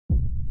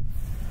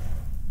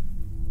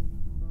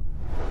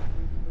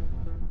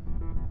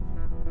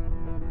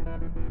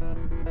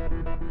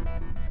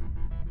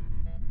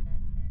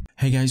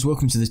Hey guys,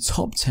 welcome to the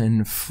top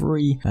 10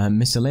 free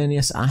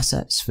miscellaneous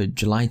assets for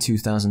July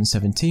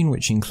 2017,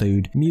 which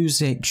include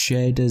music,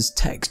 shaders,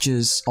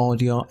 textures,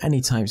 audio, any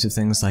types of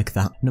things like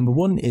that. Number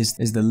 1 is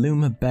the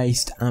Luma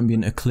based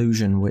Ambient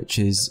Occlusion, which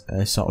is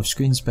a sort of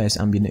screen space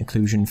ambient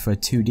occlusion for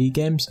 2D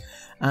games,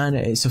 and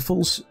it's a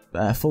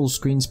full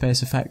screen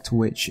space effect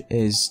which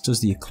does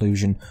the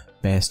occlusion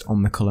based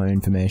on the colour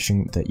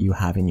information that you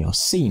have in your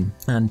scene.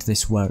 And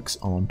this works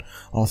on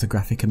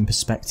orthographic and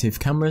perspective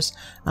cameras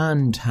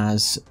and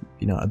has,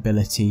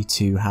 ability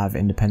to have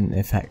independent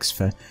effects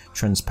for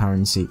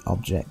transparency,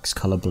 objects,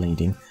 colour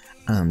bleeding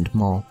and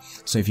more.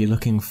 So if you're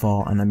looking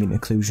for an ambient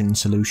occlusion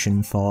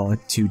solution for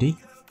 2D,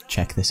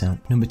 check this out.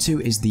 Number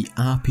 2 is the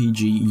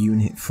RPG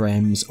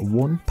UnitFrames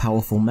 1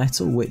 Powerful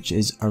Metal, which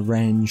is a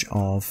range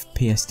of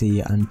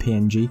PSD and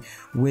PNG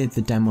with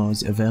the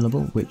demos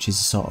available, which is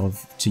sort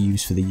of to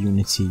use for the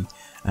Unity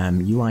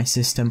UI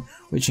system,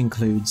 which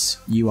includes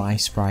UI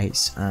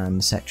sprites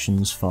and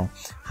sections for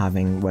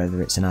having,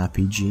 whether it's an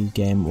RPG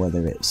game,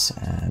 whether it's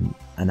an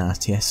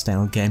RTS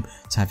style game,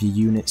 to have your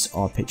units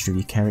or a picture of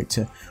your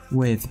character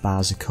with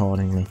bars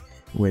accordingly,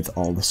 with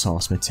all the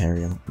source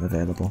material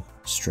available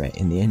straight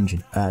in the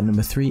engine.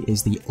 Number 3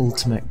 is the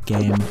Ultimate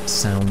Game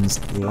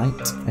Sounds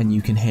Light, and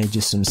you can hear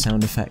just some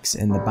sound effects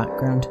in the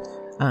background,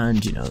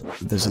 and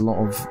there's a lot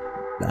of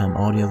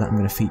audio that I'm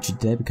going to feature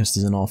today because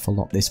there's an awful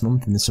lot this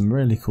month, and there's some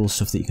really cool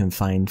stuff that you can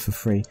find for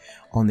free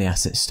on the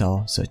asset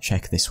store, so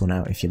check this one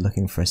out if you're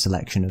looking for a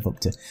selection of up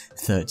to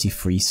 30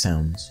 free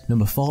sounds.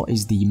 Number 4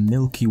 is the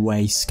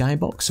MilkyWay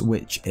Skybox,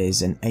 which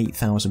is an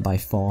 8000 by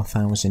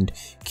 4000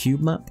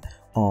 cube map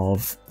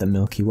of the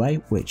Milky Way,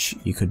 which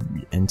you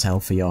could entail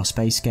for your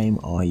space game,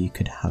 or you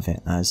could have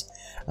it as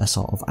a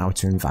sort of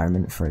outer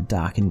environment for a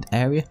darkened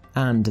area,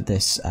 and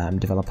this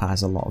developer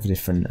has a lot of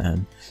different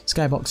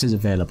skyboxes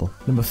available.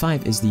 Number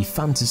 5 is the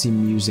Fantasy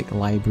Music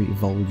Library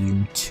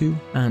Volume 2,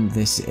 and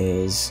this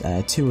is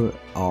 2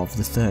 of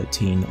the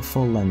 13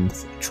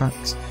 full-length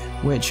tracks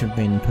which have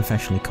been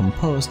professionally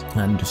composed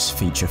and just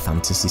feature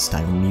fantasy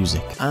style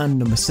music. And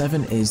number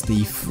 7 is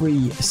the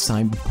free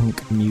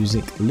Cyberpunk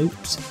music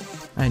loops,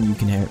 and you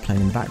can hear it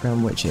playing in the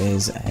background, which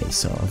is a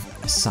sort of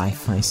a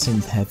sci-fi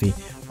synth heavy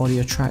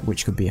audio track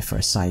which could be for a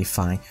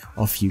sci-fi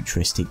or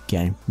futuristic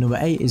game. Number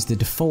 8 is the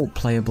default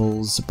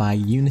Playables by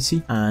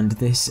Unity, and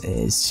this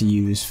is to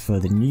use for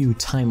the new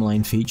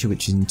timeline feature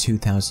which is in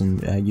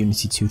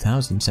Unity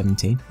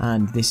 2017,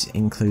 and this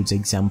includes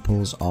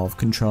examples of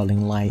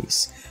controlling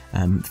lights,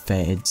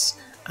 fades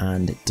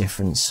and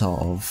different sort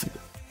of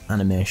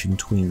animation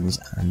tweens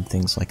and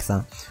things like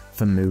that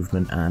for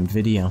movement and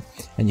video,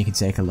 and you can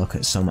take a look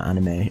at some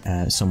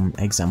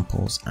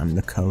examples and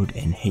the code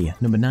in here.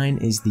 Number 9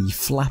 is the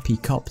Flappy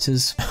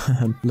Copters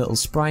little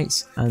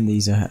sprites, and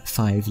these are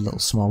 5 little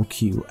small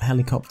cute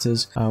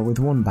helicopters with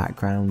one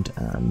background,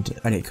 and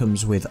it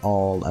comes with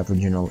all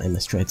original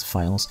Illustrator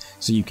files,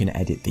 so you can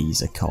edit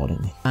these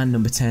accordingly. And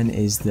number 10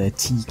 is the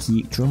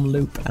Tiki drum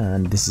loop,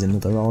 and this is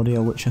another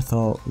audio which I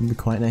thought would be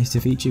quite nice to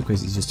feature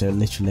because it's just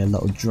literally a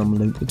little drum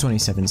loop for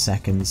 27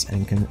 seconds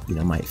and can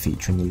might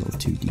feature in your little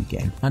 2D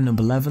game. And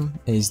number 11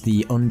 is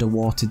the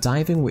Underwater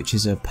Diving, which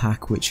is a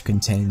pack which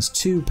contains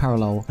 2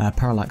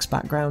 parallax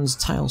backgrounds,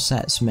 tile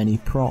sets, many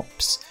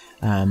props,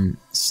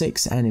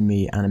 6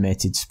 enemy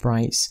animated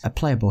sprites, a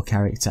playable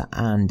character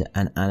and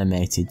an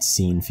animated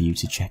scene for you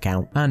to check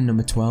out. And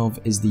number 12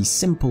 is the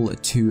simple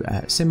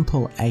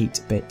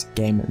 8-bit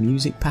game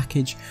music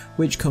package,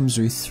 which comes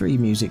with 3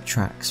 music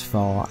tracks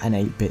for an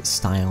 8-bit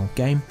style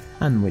game,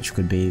 and which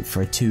could be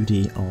for a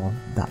 2D or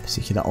that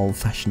particular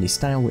old-fashioned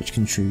style, which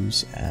can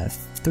choose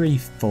 3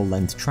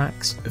 full-length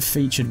tracks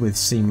featured with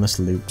seamless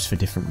loops for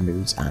different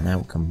moods and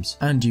outcomes.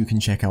 And you can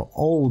check out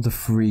all the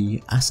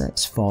free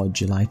assets for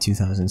July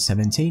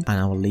 2017, and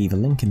I will leave a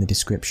link in the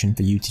description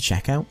for you to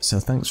check out. So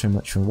thanks very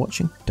much for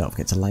watching. Don't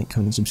forget to like,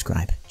 comment and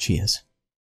subscribe. Cheers.